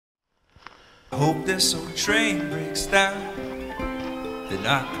Hope this old train breaks down, then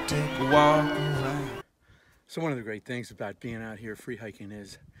I could take a walk around. So one of the great things about being out here free hiking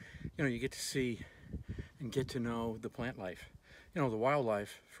is, you get to see and get to know the plant life. The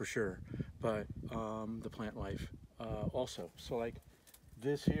wildlife for sure, but the plant life also. So like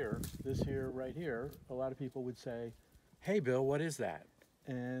this here, right here, a lot of people would say, "Hey, Bill, what is that?"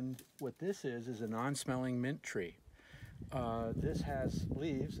 And what this is a non-smelling mint tree. This has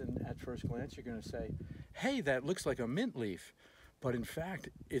leaves, and at first glance you're going to say, "Hey, that looks like a mint leaf." But in fact,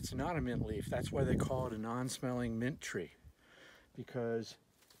 it's not a mint leaf. That's why they call it a non-smelling mint tree, because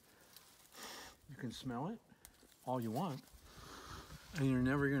you can smell it all you want, and you're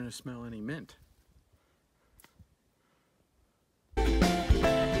never going to smell any mint.